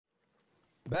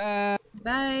Bye.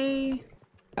 Bye.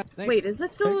 Thanks. Wait, is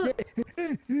this still...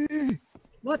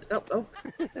 What? Oh.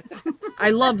 I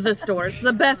love this door. It's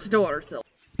the best door, Sil.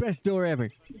 Best door ever.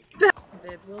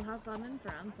 Viv will have fun in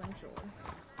France, I'm sure.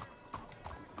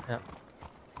 Yeah.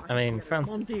 I mean, France...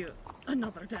 Mon Dieu,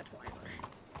 another Detwiler.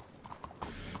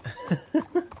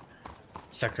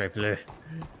 Sacre bleu.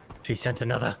 She sent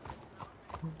another.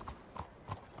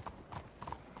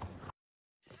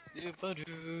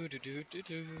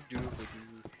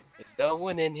 There's no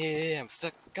one in here. I'm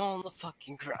stuck on the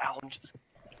fucking ground.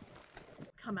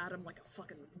 Come at him like a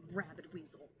fucking rabid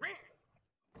weasel.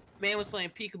 Man was playing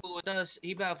peekaboo with us.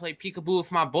 He better play peekaboo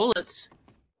with my bullets.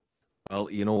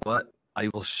 Well, you know what? I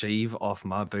will shave off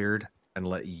my beard and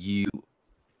let you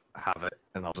have it,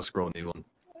 and I'll just grow a new one.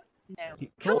 No.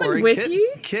 Coming with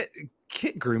you?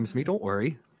 Kit grooms me, don't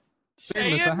worry.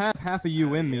 Famous, I have half of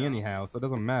you in me anyhow, so it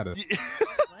doesn't matter.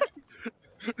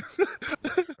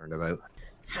 Learned about.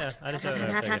 Yeah, I just don't know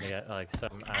if they're gonna get like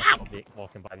some asshole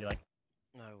walking by, be like,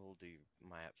 I will do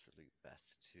my absolute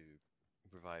best to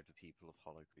provide the people of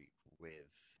Hollow Creek with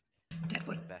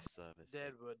Deadwood. the best service.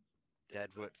 Deadwood.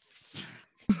 Deadwood.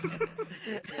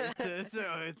 It's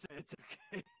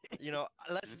okay. You know,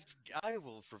 I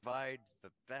will provide the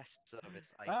best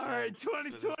service I All can. right,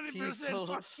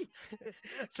 20%.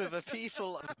 For the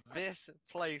people of this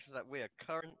place that we are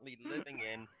currently living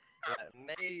in, that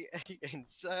may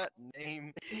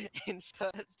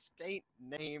insert state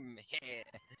name here.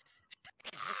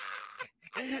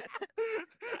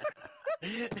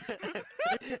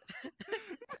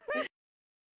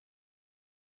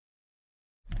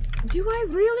 Do I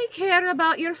really care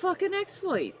about your fucking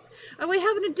exploits? Are we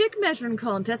having a dick measuring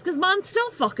contest? Cause mine's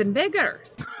still fucking bigger.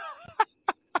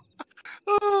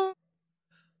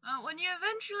 When you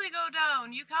eventually go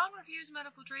down, you can refuse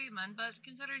medical treatment, but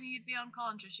considering you'd be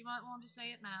unconscious, you might want to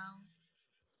say it now.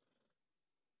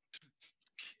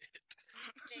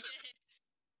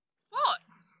 What?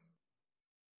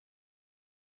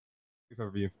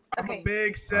 Overview. I'm a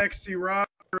big, sexy robber.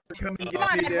 Come and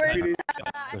get me, deputy.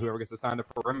 So whoever gets assigned a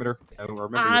perimeter,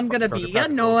 I'm gonna be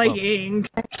annoying.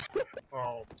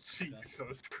 Oh,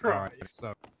 Jesus Christ. Right,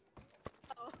 so.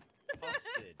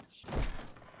 Hostage.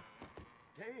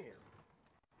 Damn.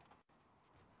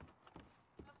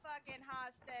 A fucking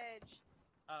hostage.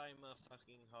 I'm a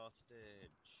fucking hostage.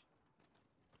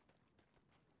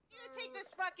 You take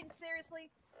this fucking seriously?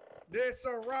 This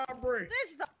a robbery.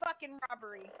 This is a fucking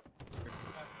robbery.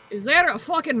 Is there a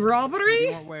fucking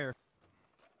robbery? Where?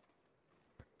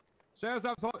 Shares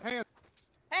up, hands.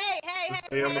 Hey,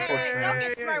 Stay on the porch, don't man.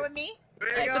 get smart with me.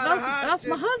 Hey, but that's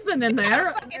my husband in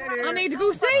there. I need to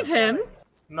go save him.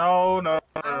 No,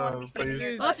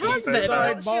 please. What husband?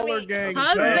 Baller gang.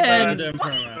 Husband.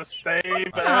 Stay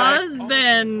back.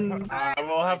 Husband. I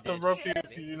will have to rope you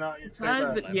if you do not stay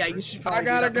Husband. back. Yeah, you should. I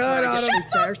got a gun on him.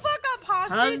 Shut the fuck up,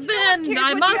 hostage. Husband,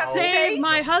 I must save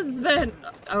my husband.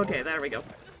 Okay, there we go.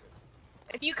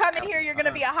 If you come in here, you're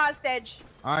gonna be a hostage.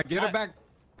 All right, get it back.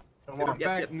 Get it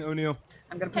back, O'Neil.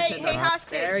 I'm gonna push Hey,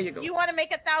 hostage. There you go. You want to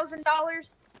make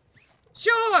 $1,000?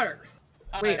 Sure.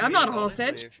 Wait, I'm not a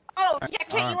hostage. Oh, yeah,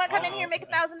 Kate, you want to come in here and make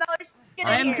 $1,000?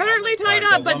 I am currently tied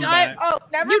up, but I. Oh,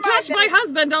 never you mind. touch my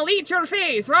husband, I'll eat your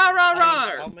face. Rah rah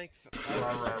rah. I'll make.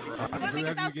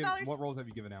 What roles have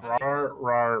you given out?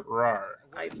 Rar.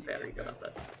 I'm very good at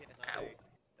this. Ow.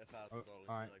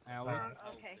 Alright, Allie.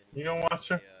 Okay. You gonna watch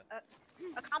her?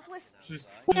 Accomplice? She's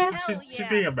yeah.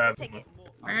 being a bad Take woman.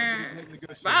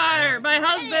 Fire, my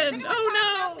husband! Hey, Oh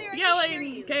no! I can't Yelling hear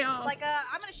you. chaos. Like,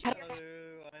 I'm gonna shoot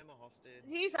you. I'm a hostage.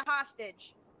 He's a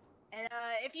hostage. And,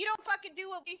 if you don't fucking do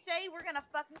what we say, we're gonna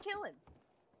fucking kill him.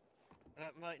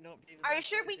 That might not be. Are you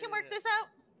sure we can work this out?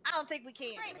 I don't think we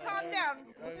can. Calm down.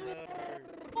 Oh no.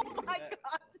 Oh my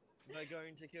god. They're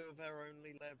going to kill their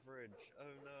only leverage.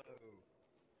 Oh no.